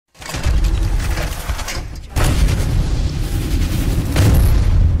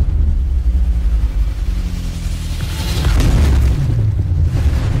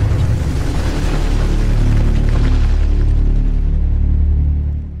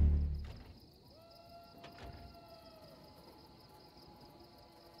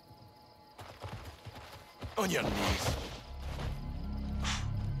On your knees.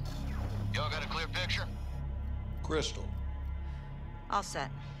 Y'all got a clear picture? Crystal. All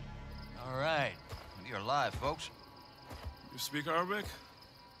set. All right. You're live, folks. You speak Arabic?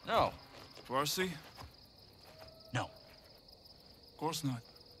 No. Farsi? No. Of course not.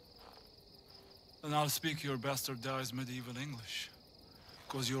 Then I'll speak your bastardized medieval English.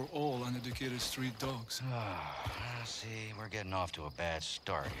 Because you're all uneducated street dogs. See, we're getting off to a bad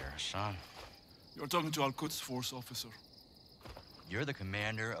start here, son. You're talking to Al-Quds Force officer. You're the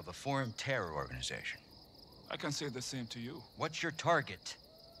commander of a foreign terror organization. I can say the same to you. What's your target,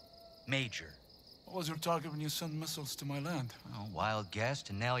 Major? What was your target when you sent missiles to my land? Oh, wild guess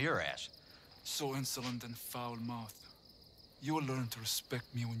to nail your ass. So insolent and foul-mouthed. You will learn to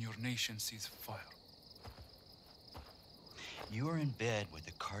respect me when your nation sees fire. You were in bed with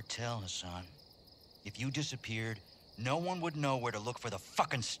the cartel, Hassan. If you disappeared, no one would know where to look for the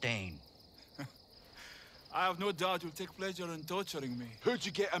fucking stain. I have no doubt you'll take pleasure in torturing me. Where'd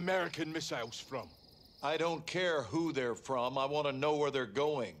you get American missiles from? I don't care who they're from. I want to know where they're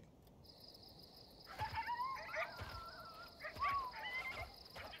going.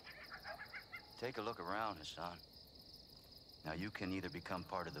 Take a look around, Hassan. Now you can either become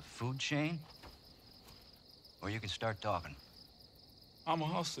part of the food chain, or you can start talking. I'm a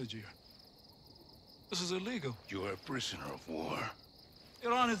hostage here. This is illegal. You're a prisoner of war.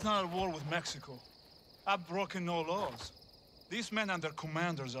 Iran is not at war with Mexico. I've broken no laws. These men and their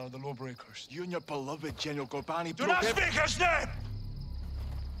commanders are the lawbreakers. You and your beloved General Ghorbrani Do not speak his name!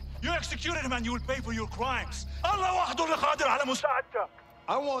 You executed him and you will pay for your crimes. Allah wahdu al-qadir ala musa'adtak.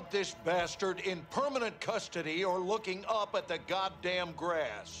 I want this bastard in permanent custody or looking up at the goddamn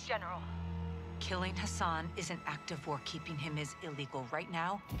grass. General, killing Hassan is an act of war. Keeping him is illegal. Right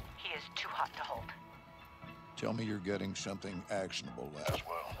now, he is too hot to hold. Tell me you're getting something actionable,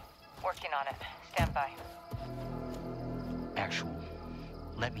 Laswell. Working on it. Stand by. Actual.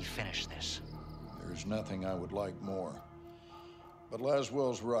 Let me finish this. There's nothing I would like more. But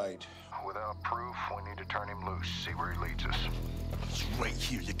Laswell's right. Without proof, we need to turn him loose, see where he leads us. It's right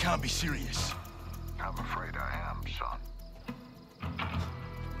here. You can't be serious. I'm afraid I am, son.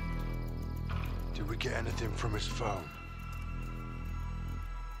 Did we get anything from his phone?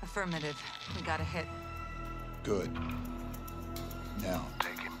 Affirmative. We got a hit. Good. Now.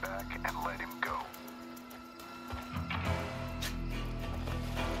 Take him back and let him go.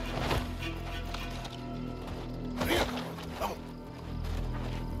 Oh.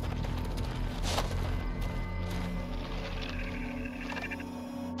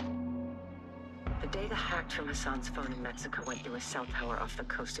 The data hacked from Hassan's phone in Mexico went through a cell tower off the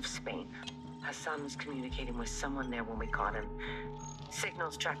coast of Spain. Hassan was communicating with someone there when we caught him.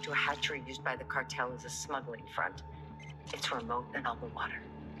 Signals tracked to a hatchery used by the cartel as a smuggling front. It's remote and on the water.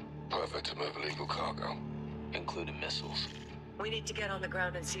 Perfect to move illegal cargo, including missiles. We need to get on the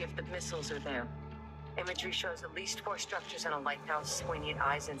ground and see if the missiles are there. Imagery shows at least 4 structures and a lighthouse. We need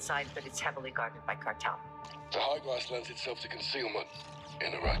eyes inside, but it's heavily guarded by cartel. The high glass lends itself to concealment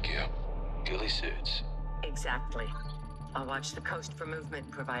in Iraq here. Ghillie suits. Exactly. I'll watch the coast for movement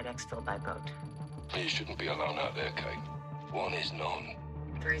and provide exfil by boat. You shouldn't be alone out there, Kate. 1 is none.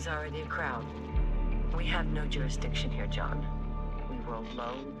 3's already a crowd. We have no jurisdiction here, John. We roll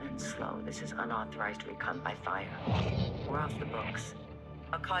low and slow. This is unauthorized recon by fire. We're off the books.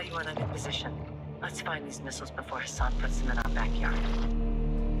 I'll call you when I'm in position. Let's find these missiles before Hassan puts them in our backyard.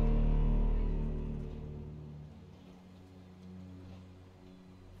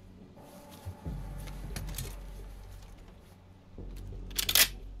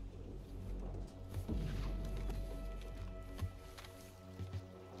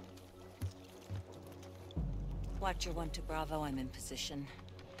 Watcher 1 to Bravo, I'm in position.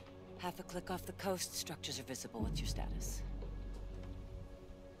 Half a click off the coast, structures are visible. What's your status?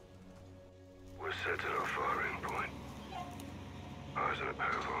 We're set at our firing point. Eyes on a pair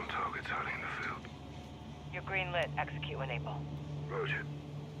of armed targets hiding in the field. You're green lit. Execute when able. Roger.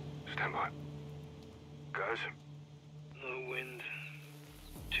 Stand by. Guys? Low wind.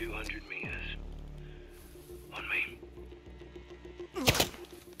 200 meters. On me.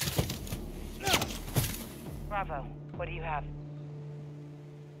 Bravo. What do you have?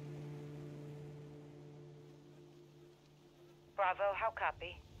 Bravo, how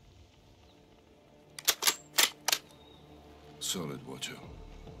copy? Solid, Watcher.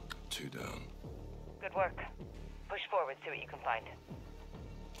 2 down. Good work. Push forward, see what you can find.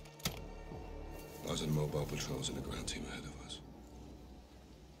 Eyes on mobile patrols and a ground team ahead of us.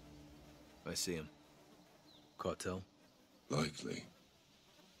 I see him. Cartel? Likely.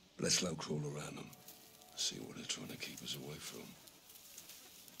 Let's slow crawl around them. See what they're trying to keep us away from.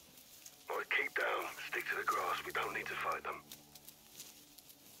 All right, keep down. Stick to the grass. We don't need to fight them.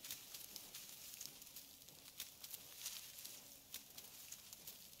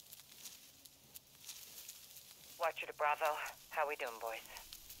 Watcher to Bravo. How we doing, boys?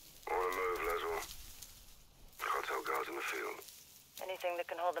 On the move, Laswell. Cartel guards in the field. Anything that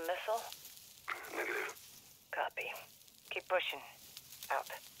can hold a missile? Negative. Copy. Keep pushing. Out.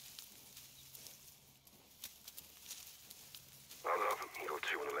 Hold up. You got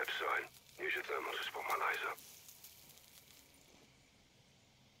two on the left side. Use your thermal to spot my laser.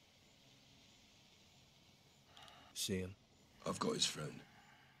 See him? I've got his friend.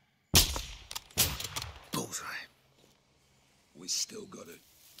 Bullseye. We still got it.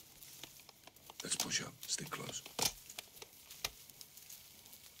 Let's push up. Stick close.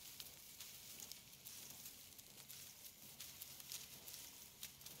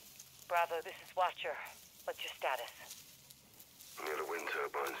 Bravo, this is Watcher. What's your status? Near the wind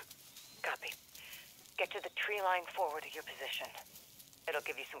turbines. Copy. Get to the tree line forward of your position. It'll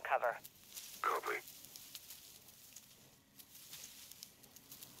give you some cover. Copy.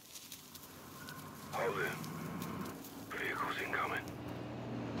 Hold it. Vehicles incoming.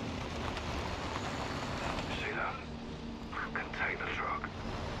 See that? Container truck.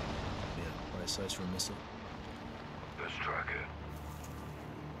 Yeah, right size for a missile. Let's track it.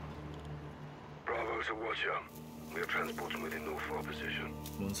 Bravo to Watcher. We have transports within north for our position.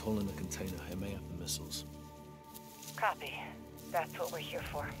 One's holding the container. It may have the missiles. Copy. That's what we're here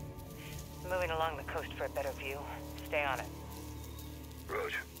for. Moving along the coast for a better view. Stay on it.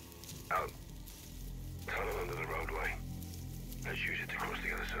 Roger. Out. Tunnel under the roadway. Let's use it to cross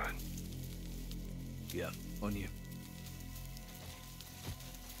the other side. Yeah, on you.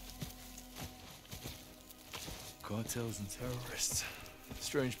 Cartels and terrorists.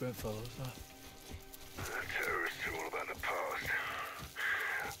 Strange bedfellows, huh? Terrorists are all about the past.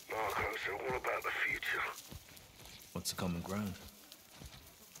 Narcos are all about the future. What's the common ground?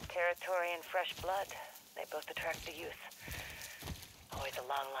 Territory and fresh blood. They both attract the youth. Always a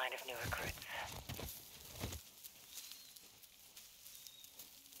long line of new recruits.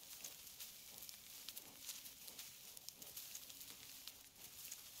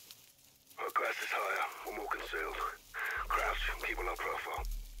 Our glass is higher. We're more concealed. Crouch. Keep a low profile.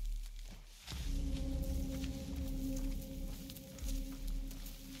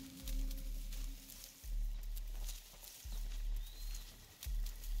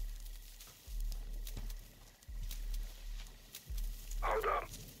 Hold up.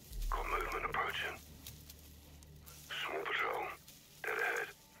 Got movement approaching. Small patrol. Dead ahead.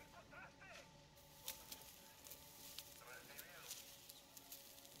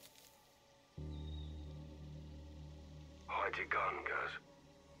 Hide your gun, Gaz.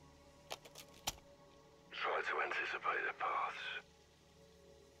 Try to anticipate their paths.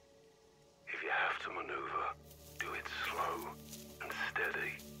 If you have to maneuver, do it slow and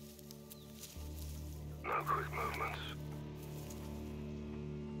steady. No quick movements.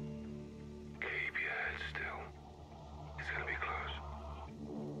 Keep your head still. It's gonna be close.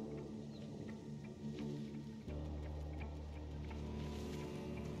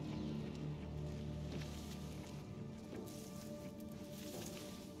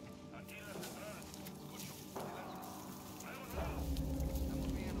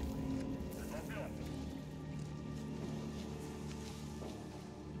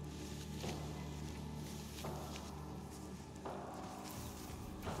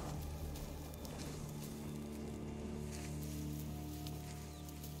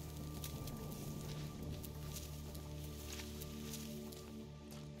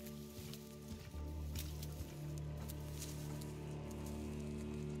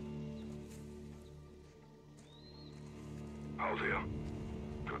 Hold here.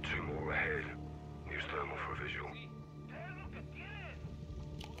 Got two more ahead. Use thermal for a visual.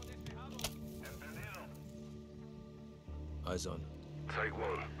 Eyes on. Take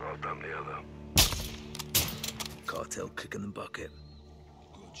one, I'll dump the other. Cartel kicking the bucket.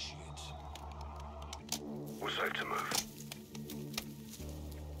 Good shit. We're safe to move.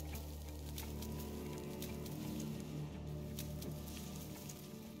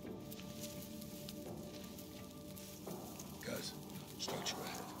 Guys, structure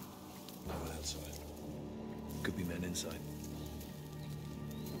ahead. No one outside. Could be men inside.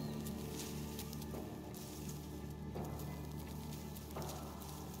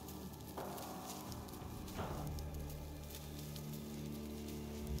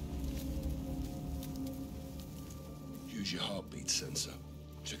 Use your heartbeat sensor.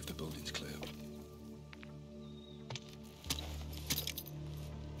 Check if the building's clear.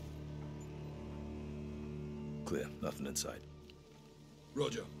 Clear. Nothing inside.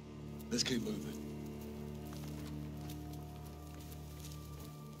 Roger. Let's keep moving.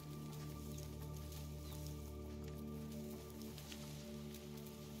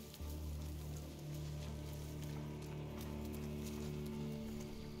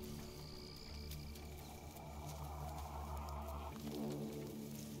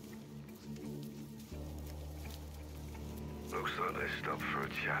 like they stopped for a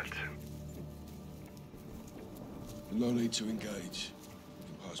chat. No need to engage. We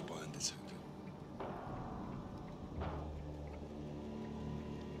can pass by undetected.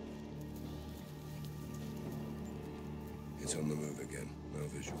 It's on the move again. No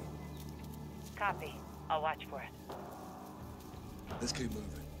visual. Copy. I'll watch for it. Let's keep moving.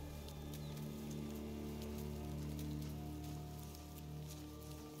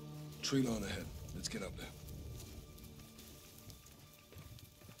 Tree line ahead. Let's get up there.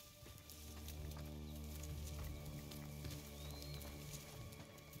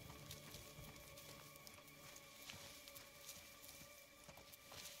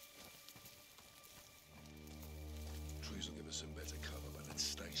 Trees will give us some better cover, but let's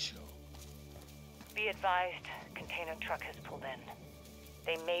stay sharp. Be advised, container truck has pulled in.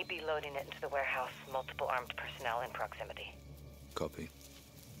 They may be loading it into the warehouse. Multiple armed personnel in proximity. Copy.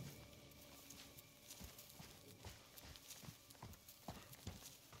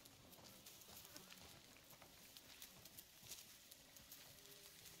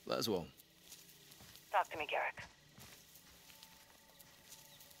 Laswell. Talk to me, Garrick.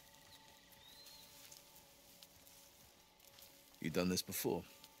 You done this before?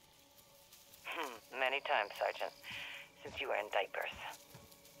 Many times, Sergeant. Since you were in diapers.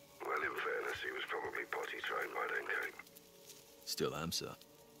 Well, in fairness, he was probably potty trained by then, Kate. Still am, sir.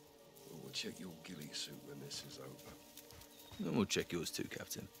 Well, we'll check your ghillie suit when this is over. And we'll check yours too,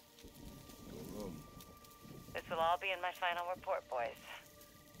 Captain. You're on. This will all be in my final report, boys.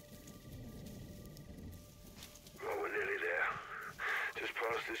 Well, we're nearly there. Just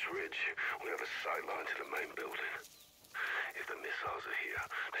past this ridge, we have a sight line to the main building. If the missiles are here,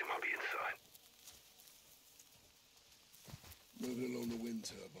 they might be inside. Moving along the wind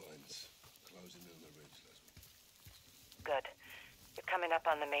turbines. Closing in on the ridge, Leslie. Good. You're coming up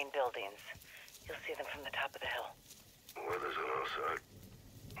on the main buildings. You'll see them from the top of the hill. Weather's on our side.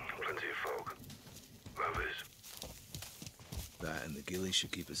 Plenty of fog. Love is. That and the ghillie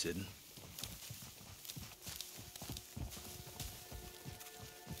should keep us hidden.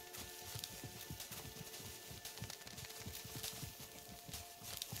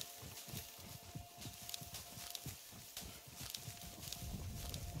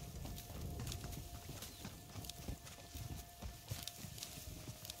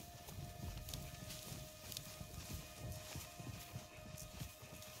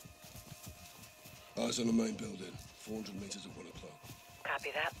 Eyes on the main building. 400 meters at 1 o'clock.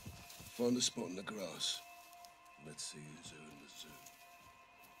 Copy that. Find a spot in the grass. Let's see who's who in the zoo.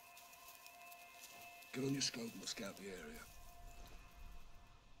 Get on your scope and we'll scout the area.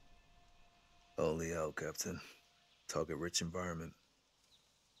 Holy hell, Captain. Target-rich environment.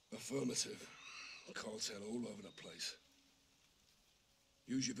 Affirmative. Cartel all over the place.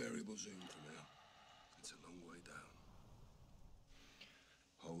 Use your variable zoom for now. It's a long way down.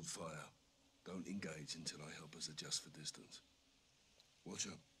 Hold fire. Don't engage until I help us adjust for distance. Watch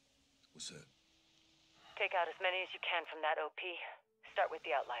up. What's that? Take out as many as you can from that OP. Start with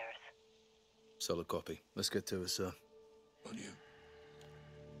the outliers. Solid copy. Let's get to it, sir. On you.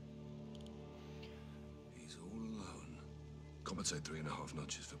 He's all alone. Compensate 3.5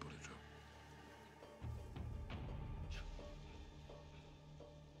 notches for bullet drop.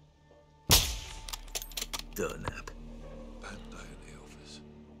 Durnap. Bad day at the office.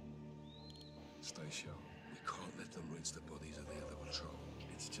 Stay sharp. We can't let them rinse the bodies of the other patrol.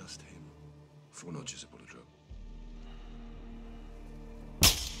 It's just him. 4 notches of bullet drop.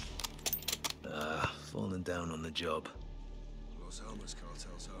 Falling down on the job. Los Alamos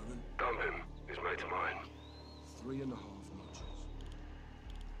cartel siren. Dump him. He's made to mine. 3.5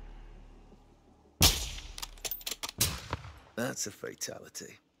 notches. That's a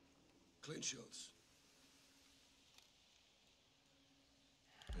fatality. Clean shots.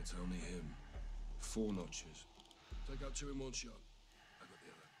 It's only him. 4 notches. Take out 2 in 1 shot. I got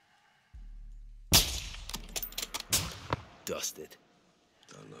the other. Dusted.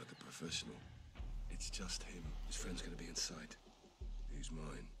 Done like a professional. It's just him. His friend's gonna be in sight. He's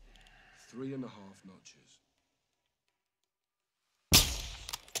mine. 3.5 notches.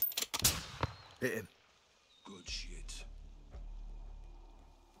 Hit him. Good shit.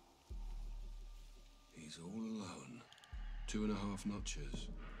 He's all alone. 2.5 notches.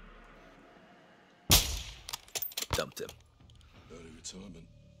 Dumped him. Early retirement.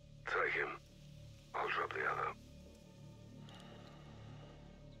 Take him. I'll drop the other.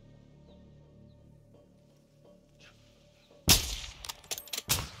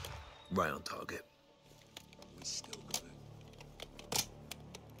 Right on target. We still got it.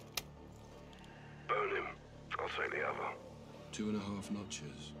 Burn him. I'll take the other. 2.5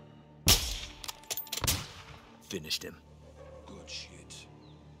 notches. Finished him. Good shit.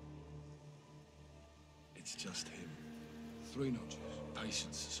 It's just him. 3 notches.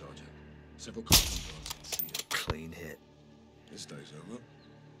 Patience, Sergeant. Several cotton guards can see it. Clean hit. This day's over.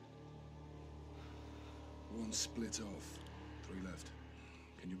 1 split off. 3 left.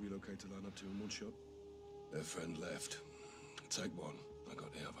 Can you relocate to line up 2 in 1 shot? Their friend left. Take 1. I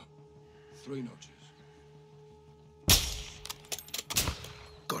got the other. 3 notches.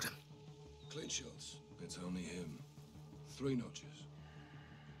 Got him. Clean shots. It's only him. 3 notches.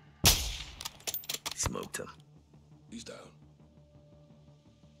 Smoked him. He's down.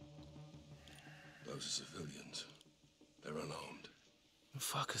 Those are civilians. They're unarmed. The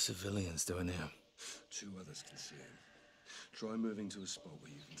fuck are civilians doing here? 2 others can see him. Try moving to a spot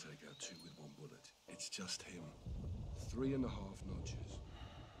where you can take out 2 with 1 bullet. It's just him. 3.5 notches.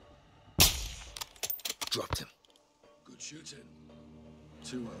 Dropped him. Good shooting.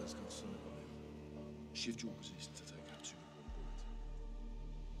 2 others got sight on him. Shift your position to take out 2 with 1 bullet.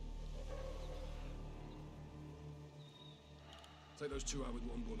 Take those 2 out with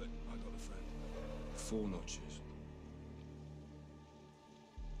 1 bullet. I got a friend. 4 notches.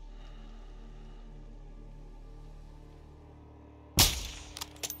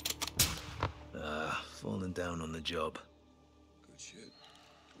 Falling down on the job. Good shit.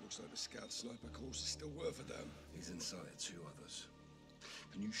 Looks like the scout sniper course is still worth a damn. He's inside 2 others.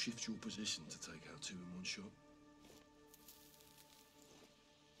 Can you shift your position to take out 2 in 1 shot?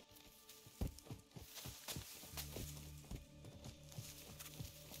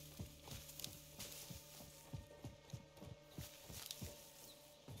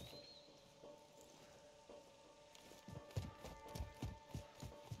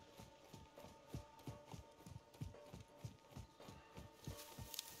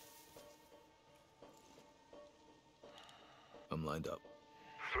 I'm lined up.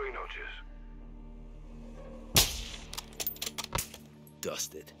 3 notches.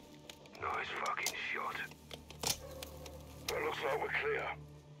 Dusted. Nice fucking shot. Well, looks like we're clear.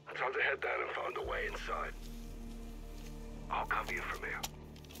 Time to head down and find a way inside. I'll cover you from here.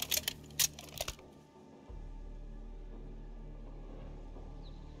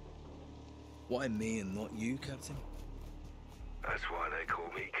 Why me and not you, Captain? That's why they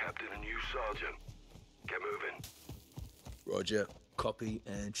call me Captain and you Sergeant. Get moving. Roger. Copy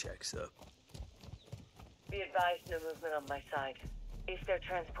and check, sir. Be advised, no movement on my side. If they're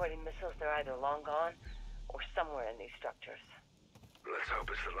transporting missiles, they're either long gone or somewhere in these structures. Let's hope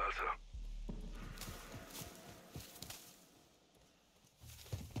it's the latter.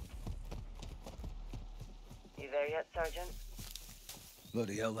 You there yet, Sergeant?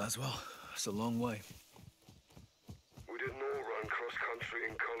 Bloody hell, Laswell. It's a long way. We didn't all run cross-country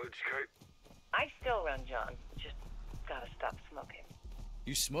in college, Kate. I still run, John. Just gotta stop smoking.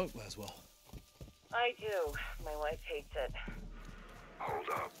 You smoke, Laswell. I do. My wife hates it. Hold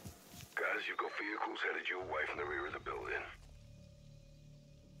up. Guys, you've got vehicles headed your way from the rear of the building.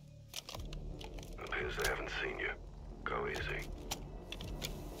 Appears they haven't seen you. Go easy.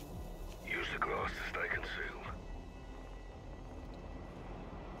 Use the glass to stay concealed.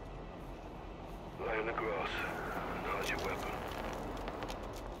 Lay in the grass and hide your weapon.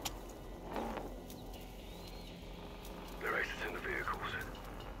 There are exits in the vehicles.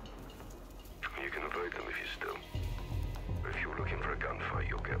 You can avoid them if you're still. But if you're looking for a gunfight,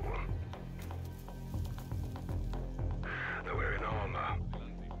 you'll get one. They're wearing armor.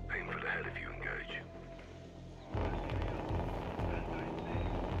 Aim for the head if you engage.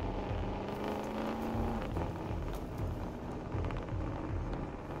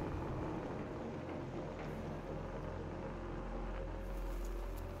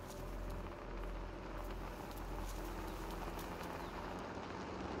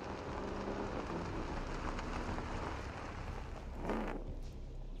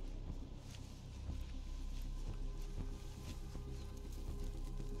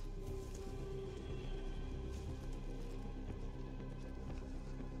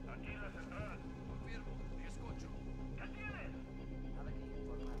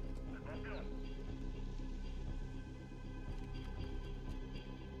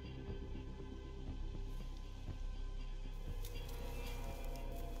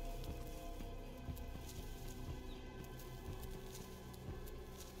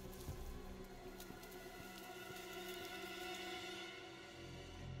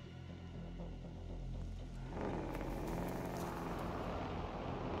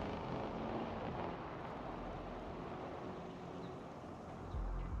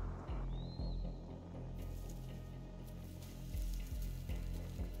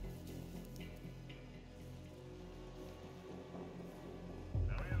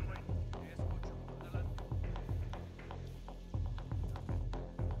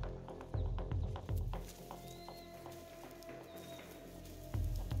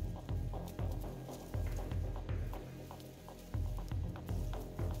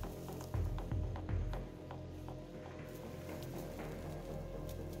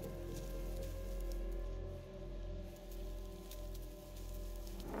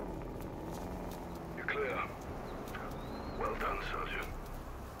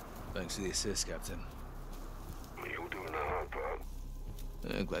 Thanks for the assist, Captain. You're doing the hard part.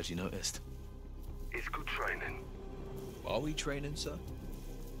 I'm glad you noticed. It's good training. Are we training, sir?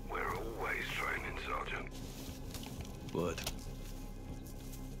 We're always training, Sergeant. Word.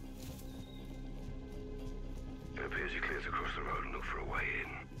 It appears you cleared across the road and look for a way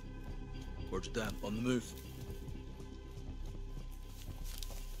in. Roger that. On the move.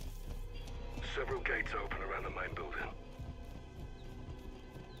 Several gates open around the main building.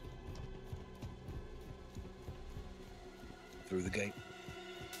 Through the gate.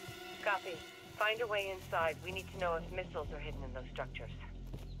 Copy. Find a way inside. We need to know if missiles are hidden in those structures.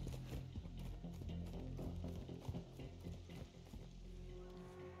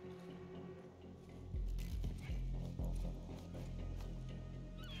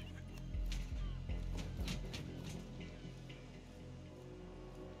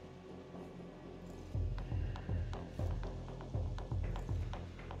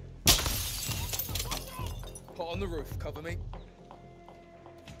 Pot on the roof. Cover me.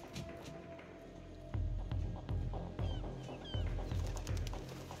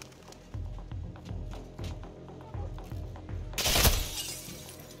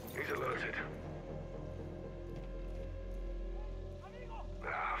 He's alerted.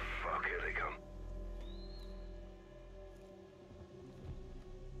 Ah, fuck, here they come.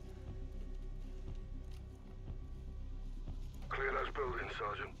 Clear those buildings,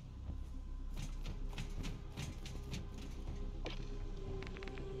 Sergeant.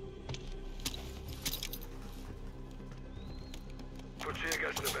 Put tear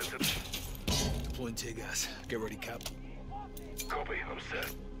gas in the vents. Deploying tear gas. Get ready, Cap. Copy, I'm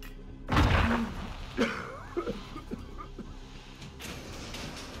set.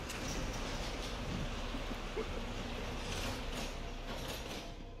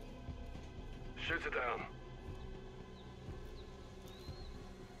 Shoot it down.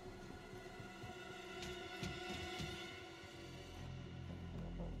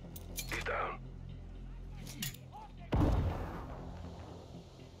 He's down.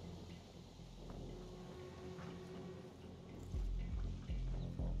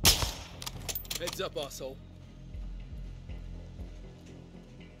 Heads up, asshole.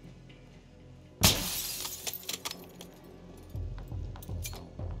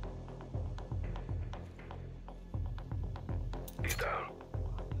 He's down.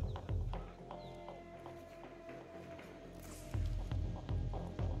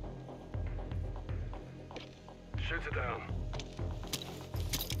 Shoot it down.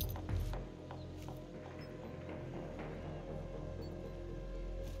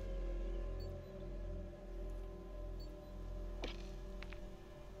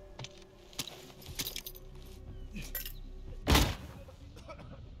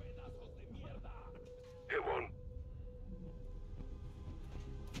 Hit one.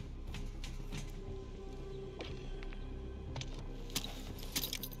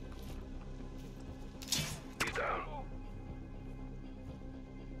 He's down.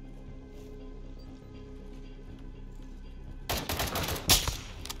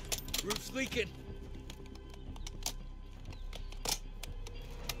 Roof's leaking.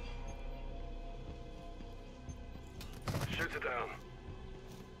 Shoot it down.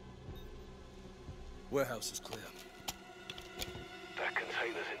 Warehouse is clear. That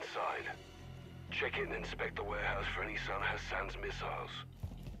container's inside. Check it and inspect the warehouse for any Son Hassan's missiles.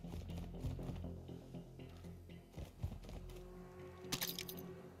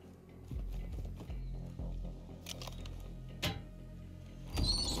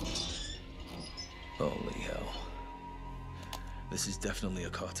 Holy hell. This is definitely a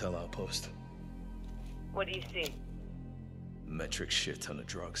cartel outpost. What do you see? Metric shit ton of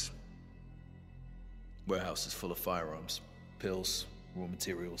drugs. Warehouse is full of firearms, pills, raw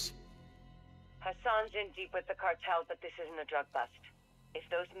materials. Hassan's in deep with the cartel, but this isn't a drug bust. If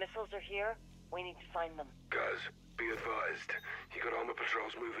those missiles are here, we need to find them. Guys, be advised. You got armor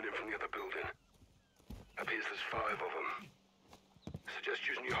patrols moving in from the other building. Appears there's 5 of them. Suggest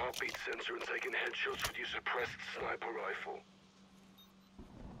using your heartbeat sensor and taking headshots with your suppressed sniper rifle.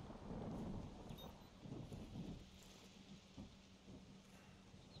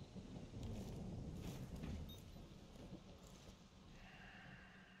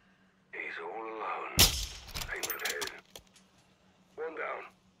 He's all alone. Aim for the head. One down.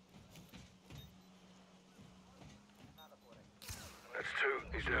 That's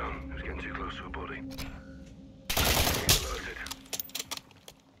 2. He's down. He was getting too close to a body. He's alerted.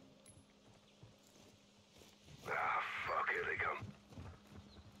 Ah, fuck, here they come.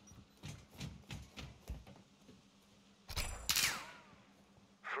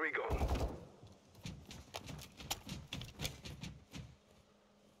 Three gone.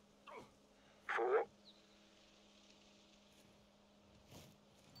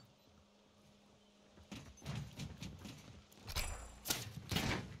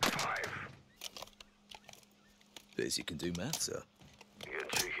 Appears you can do math, sir. You getting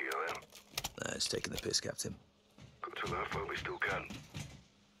cheeky, I am. It's taking the piss, Captain. Got to laugh while we still can.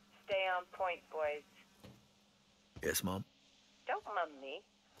 Stay on point, boys. Yes, Mom? Don't mum me.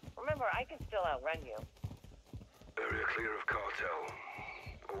 Remember, I can still outrun you. Area clear of cartel.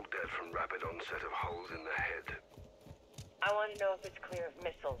 All dead from rapid onset of holes in the head. I want to know if it's clear of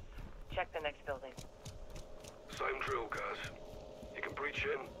missiles. Check the next building. Same drill, guys. You can breach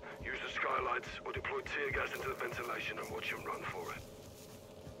in, use the skylights, or deploy tear gas into the ventilation and watch him run for it.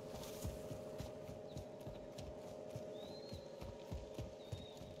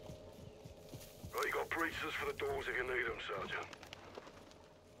 Right, you got breaches for the doors if you need them, Sergeant.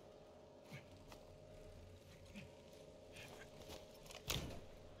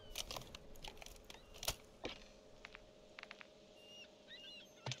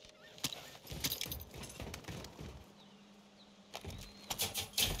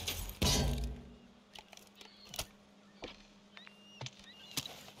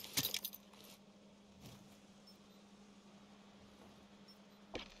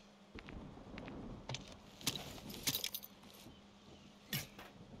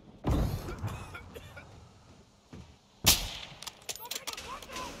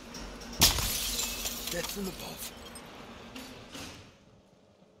 Death from above.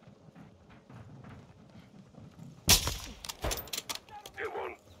 Hit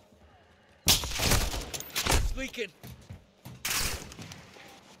one. It's leaking.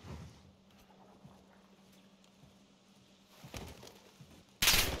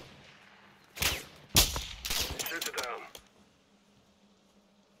 Shoot it down.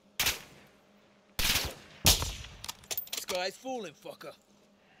 This guy's falling, fucker.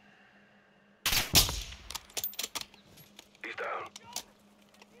 He's down.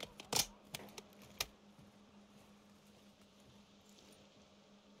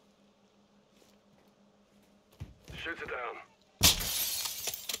 Shoot it down.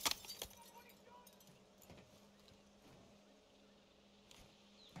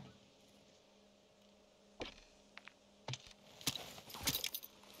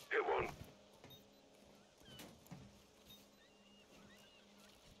 Hit one.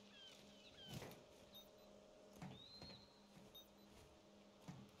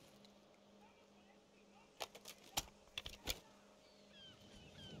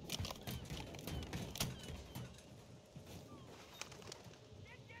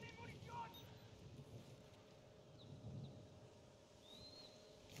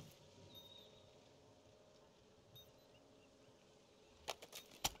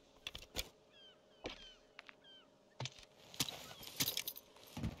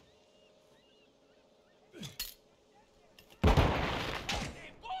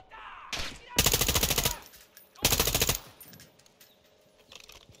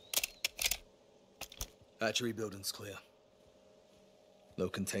 Hatchery building's clear. No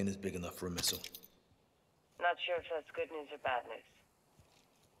container's big enough for a missile. Not sure if that's good news or bad news.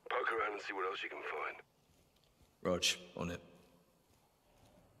 Poke around and see what else you can find. Rog, on it.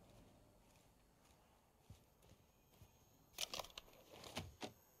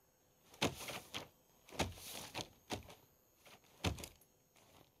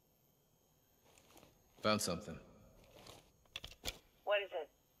 Found something. What is it?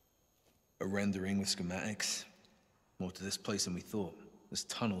 A rendering with schematics. More to this place than we thought. There's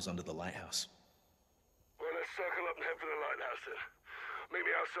tunnels under the lighthouse. Well, let's circle up and head for the lighthouse then. Meet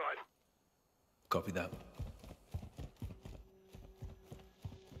me outside. Copy that.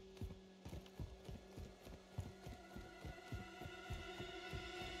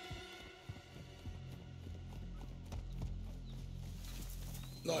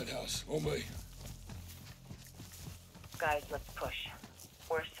 Lighthouse, on me. Guys, let's push.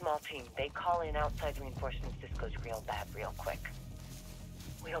 We're a small team. They call in outside reinforcements. This goes real bad real quick.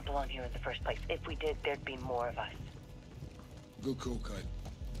 We don't belong here in the first place. If we did, there'd be more of us. Good call, Kate.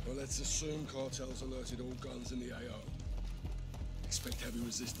 Well, let's assume cartel's alerted all guns in the AO. Expect heavy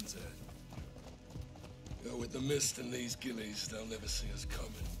resistance ahead. You know, with the mist and these gillies, they'll never see us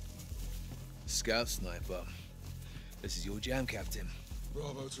coming. Scout sniper. This is your jam, Captain.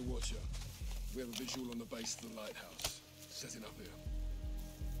 Bravo to Watcher. We have a visual on the base of the lighthouse. Setting up here.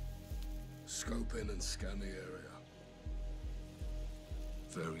 Scope in and scan the area.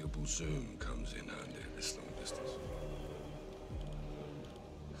 Variable zoom comes in handy at this long distance.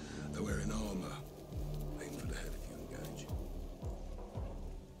 They're wearing armor. Aim for the head if you engage.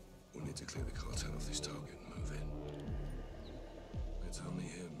 We'll need to clear the cartel off this target and move in. It's only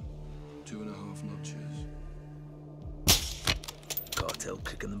him. 2.5 notches. Cartel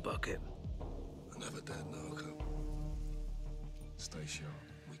kicking the bucket. Another dead narco. Stay sharp.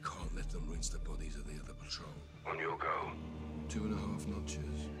 We can't let them rinse the bodies of the other patrol. On your go. 2.5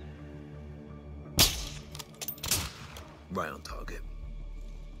 notches. Right on target.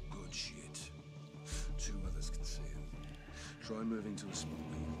 Good shit. 2 others can see him. Try moving to a spot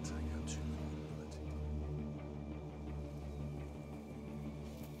where you can take out 2 with mobility.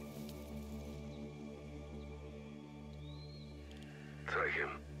 Take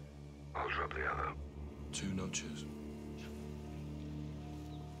him. I'll drop the other. 2 notches.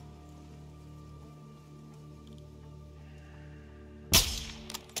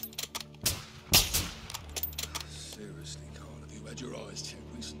 Seriously, Carl, have you had your eyes checked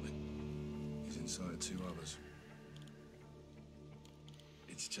recently? He's inside 2 others.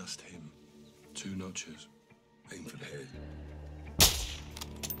 It's just him. 2 notches. Aim for the head.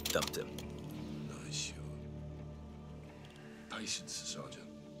 Dumped him. Nice shot. Patience, Sergeant.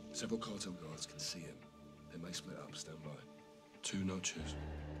 Several cartel guards can see him. They may split up. Stand by. 2 notches.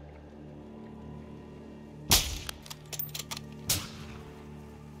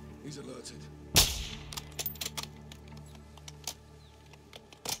 He's alerted.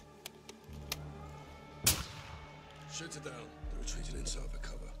 Shoot it down. They're retreating inside for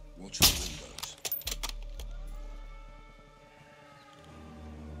cover. Watch the windows.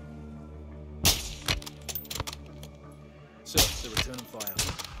 Sir, they're returning fire.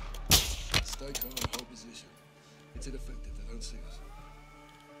 Stay calm, hold position. It's ineffective, they don't see us.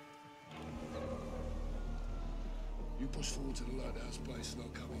 You push forward to the lighthouse base and I'll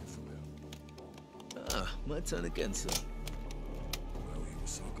cover you from here. Ah, my turn again, sir. Well, you were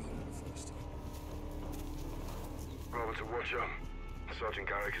so good at the first time. Bravo to Watcher. Sergeant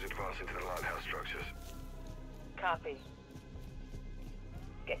Garrick is advancing to the lighthouse structures. Copy.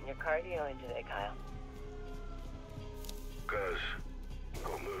 Getting your cardio in today, Kyle. Guys,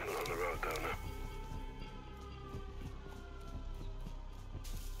 got movement on the road down there.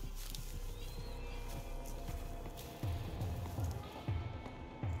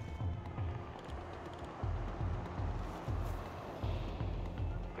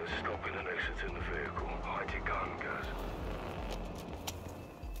 They're stopping and exiting the vehicle. Hide your gun, guys.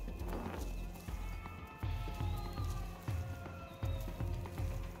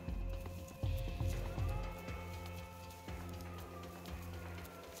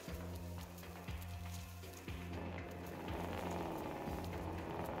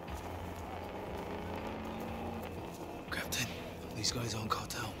 Captain, these guys aren't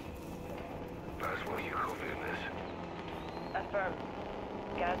cartel. That's what you copying this. Affirm.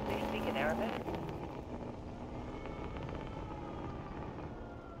 Guys, they speak in Arabic?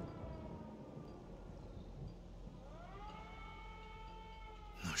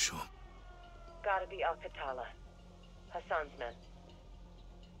 Not sure. Gotta be Al-Qatala. Hassan's men.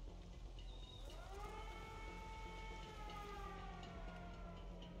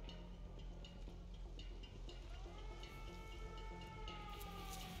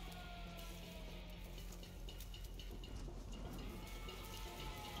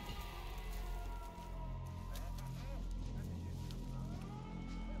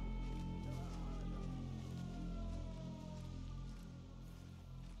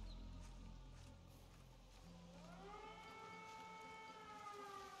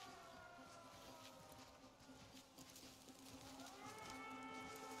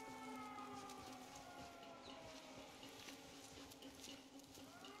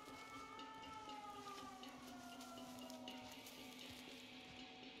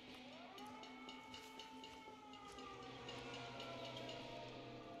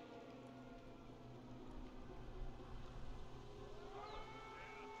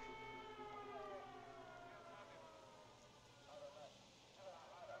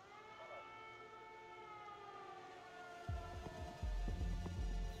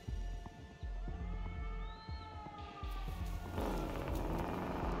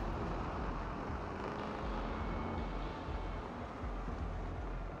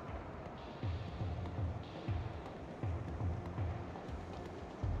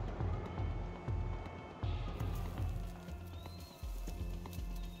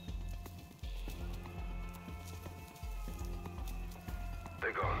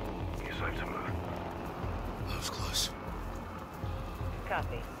 They're gone. You're safe to move. That was close.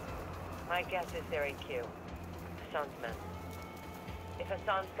 Copy. My guess is they're AQ. Hassan's men. If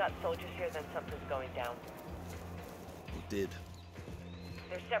Hassan's got soldiers here, then something's going down. Who did?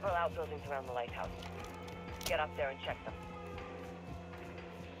 There's several outbuildings around the lighthouse. Get up there and check them.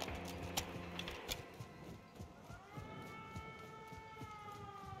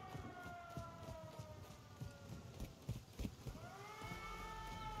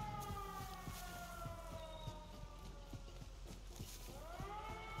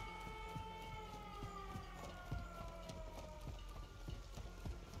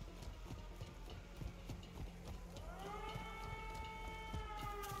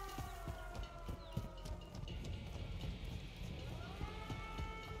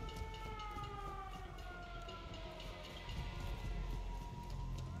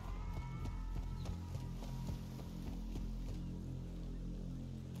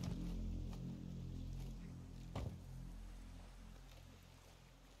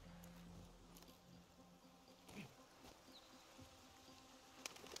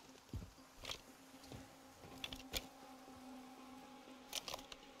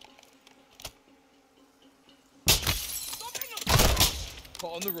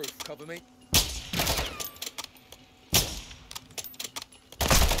 Pot on the roof, cover me.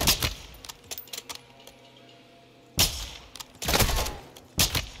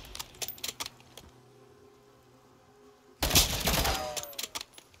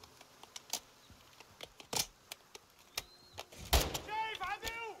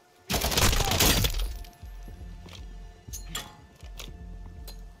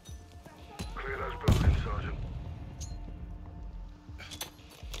 Clear those buildings, Sergeant.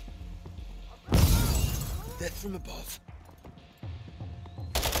 Death from above.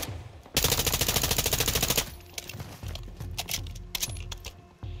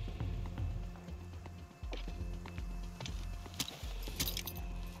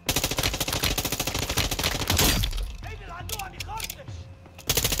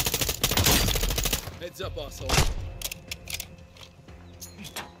 Heads up, asshole.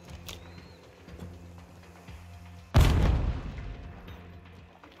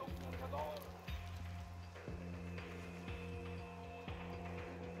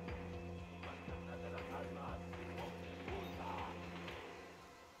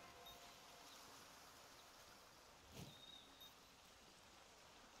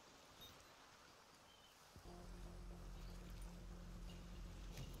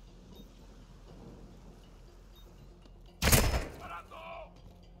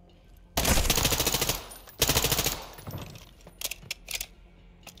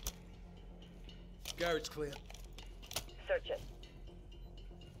 Garage clear. Search it.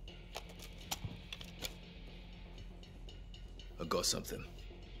 I got something.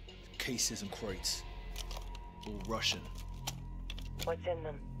 Cases and crates. All Russian. What's in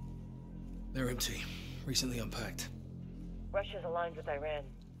them? They're empty. Recently unpacked. Russia's aligned with Iran.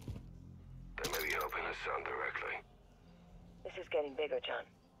 They may be helping us sound directly. This is getting bigger, John.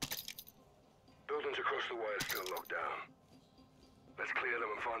 Buildings across the way are still locked down. Let's clear them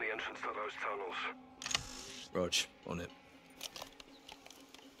and find the entrance to those tunnels. Rog, on it.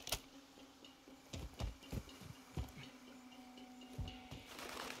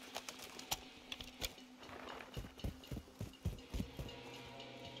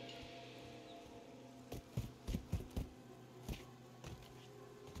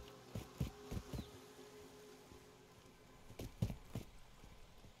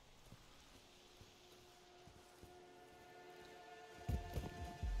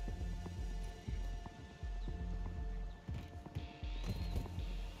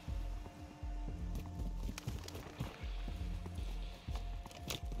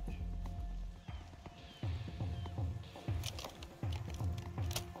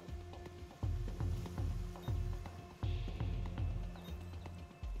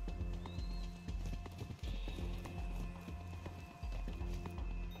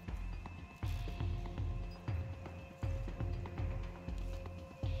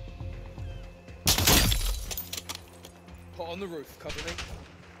 Pot on the roof, cover me.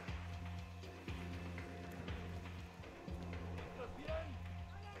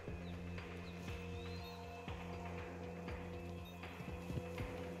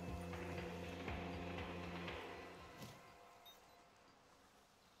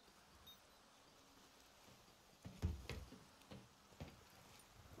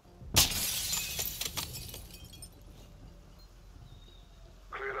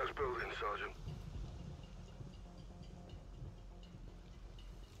 Clear those buildings, Sergeant.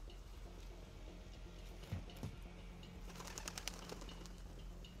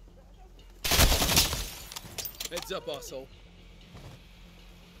 Heads up, asshole.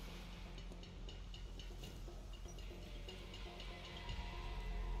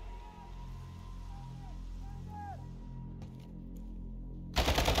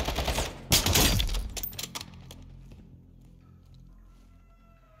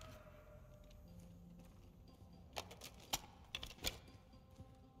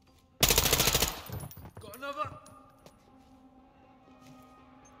 Got another.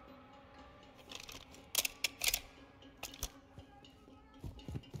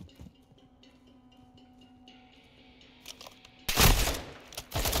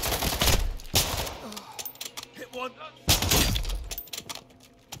 Hit one.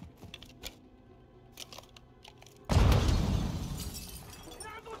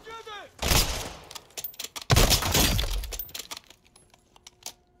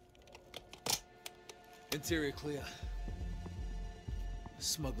 Interior clear.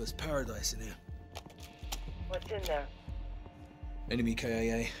 Smuggler's paradise in here. What's in there? Enemy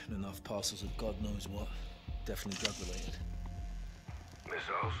KIA and enough parcels of God knows what. Definitely drug related.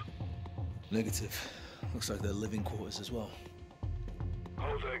 Missiles? Negative. Looks like they're living quarters as well.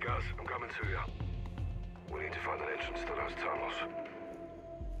 Hold there, Gus. I'm coming to you. We need to find an entrance to those tunnels.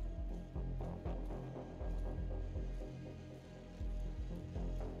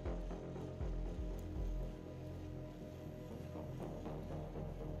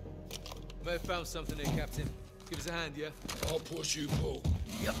 May have found something there, Captain. Give us a hand, yeah? I'll push you, Paul.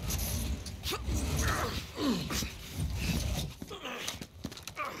 Yep.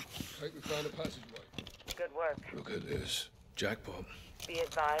 Think we found a passageway. Good work. Look at this. Jackpot. Be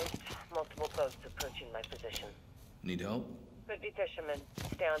advised, multiple boats approaching my position. Need help? Could be fishermen.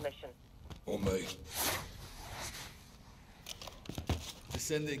 Stay on mission. On me.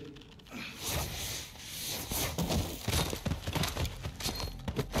 Descending.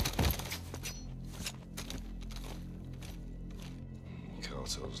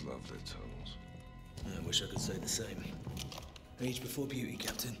 Cartels love their tunnels. I wish I could say the same. Age before beauty,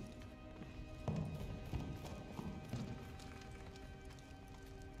 Captain.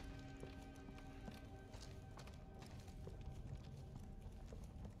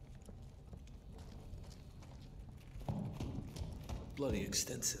 Bloody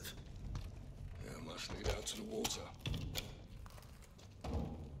extensive. Yeah, must lead out to the water.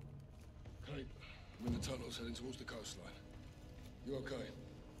 Kate, I'm in the tunnels heading towards the coastline. You okay?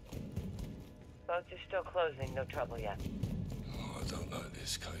 Boats are still closing. No trouble yet. Oh, I don't like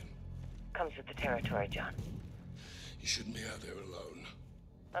this, Kate. Comes with the territory, John. You shouldn't be out there alone.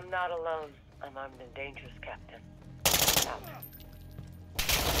 I'm not alone. I'm armed and dangerous, Captain. Out.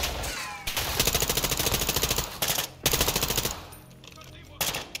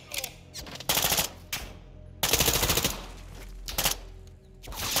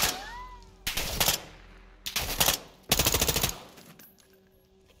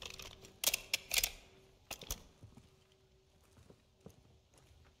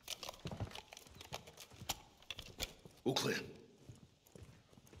 All clear.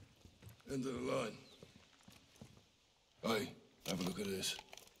 End of the line. Hey, have a look at this.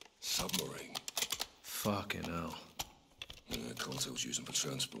 Submarine. Fucking hell. Yeah, Cartel's using for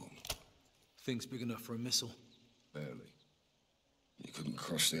transport. Thing's big enough for a missile. Barely. You couldn't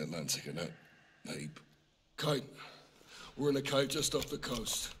cross the Atlantic in that heap. Kate, we're in a cave just off the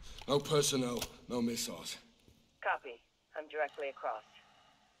coast. No personnel, no missiles. Copy. I'm directly across.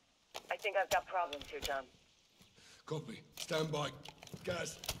 I think I've got problems here, John. Copy. Stand by.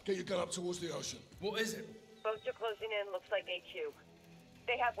 Gaz, get your gun up towards the ocean. What is it? Boats are closing in. Looks like HQ.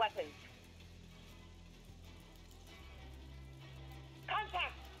 They have weapons.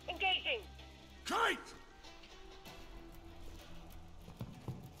 Contact! Engaging! Kate!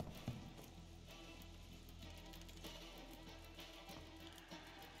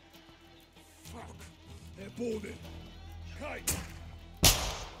 Fuck. They're boarded. Kate!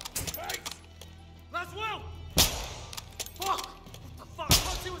 Kate! Let's Will! Fuck! Fuck!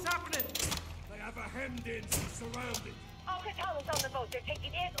 Let's see what's happening! They have a hemmed in, surrounded. All Catala's on the boat. They're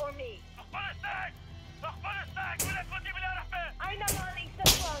taking it or me. أين مالي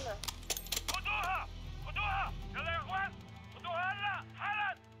سلطانة؟ خدوها! خدوها! يلا يا اخوان! خدوها هلا!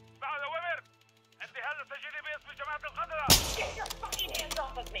 حالا! بعد اوامر! انت هلا سجلي باسم جماعة القدرة! Get your fucking hands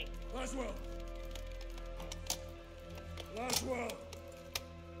off of me! Laswell! Laswell!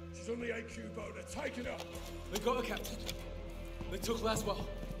 She's on the AQ boat. They're taking her. They got her, Captain. They took Laswell.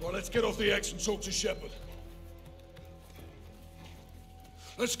 Well, let's get off the X and talk to Shepard.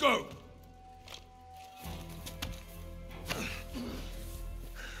 Let's go!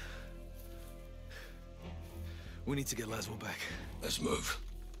 We need to get Laswell back. Let's move.